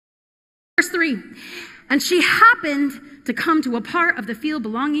tree. And she happened to come to a part of the field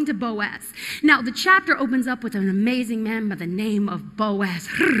belonging to Boaz. Now, the chapter opens up with an amazing man by the name of Boaz.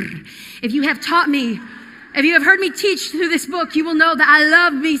 If you have taught me, if you have heard me teach through this book, you will know that I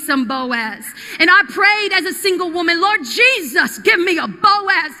love me some Boaz. And I prayed as a single woman, Lord Jesus, give me a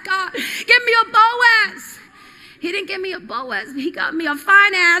Boaz, God. Give me a Boaz. He didn't give me a Boaz, but he got me a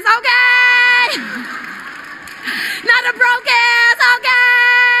fine ass, okay? Not a broke ass,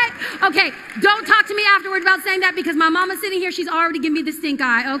 okay? Okay, don't talk to me afterward about saying that because my mama's sitting here. She's already giving me the stink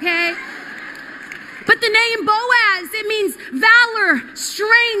eye, okay? But the name Boaz, it means valor,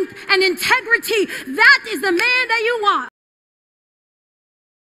 strength, and integrity. That is the man that you want.